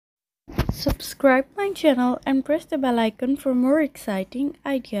Subscribe my channel and press the bell icon for more exciting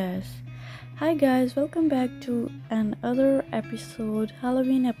ideas. Hi guys, welcome back to another episode,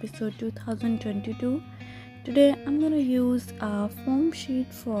 Halloween episode 2022. Today I'm gonna use a foam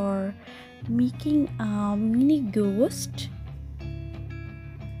sheet for making a mini ghost.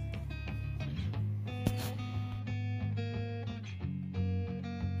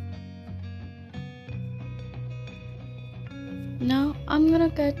 Now I'm gonna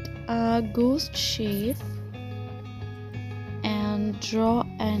cut a ghost shape and draw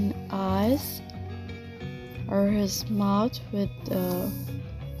an eyes or his mouth with the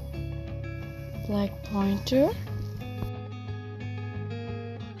black pointer.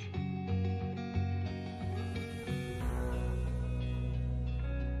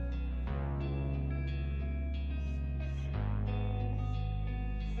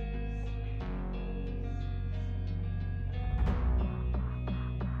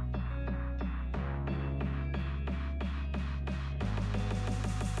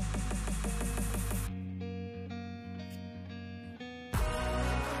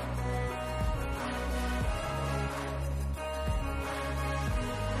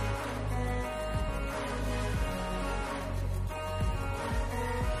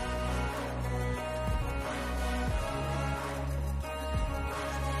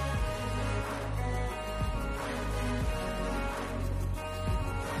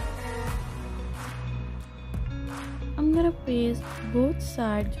 I'm gonna paste both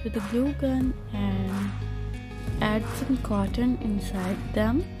sides with a glue gun and add some cotton inside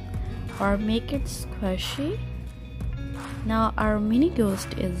them or make it squishy. Now our mini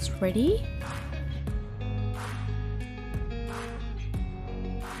ghost is ready.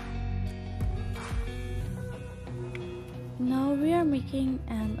 Now we are making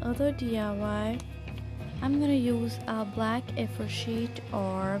another DIY. I'm gonna use a black A4 sheet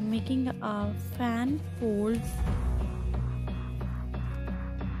or making a fan folds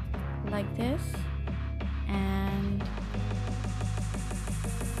like this and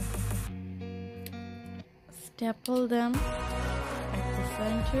staple them at the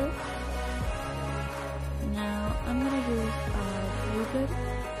center. Now I'm gonna use a glue gun.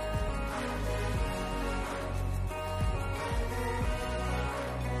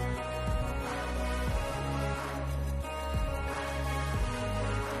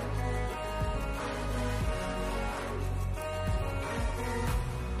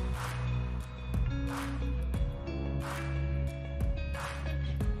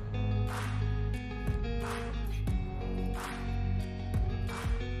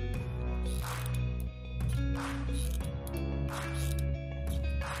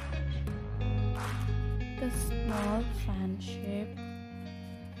 A small fan shape,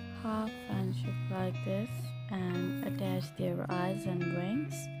 half fan shape like this, and attach their eyes and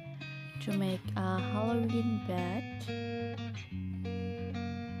wings to make a Halloween bat.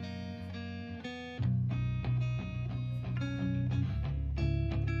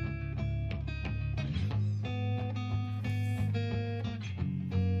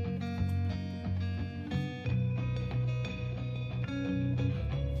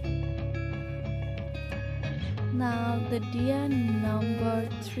 Now the dia number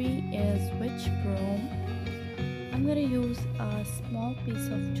 3 is witch broom. I'm gonna use a small piece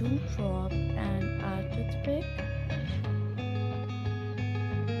of dewdrop and a toothpick.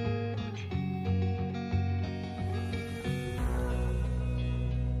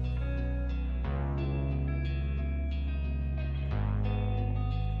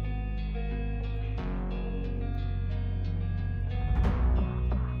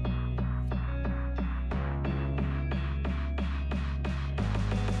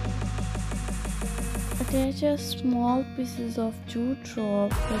 Attach a small pieces of dewdrop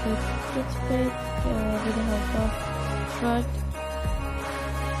with a toothpick with the help of thread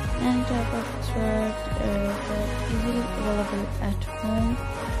and type of thread that is easily available at home.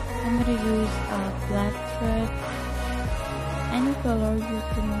 I'm going to use a black thread. Any color you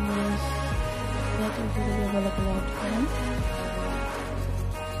can use that is easily available at home.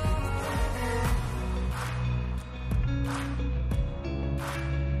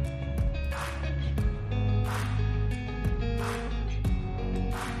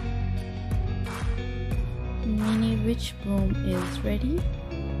 Mini witch broom is ready.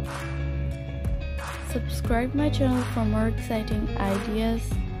 Subscribe my channel for more exciting ideas.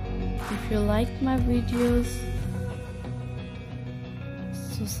 If you like my videos,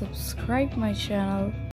 so subscribe my channel.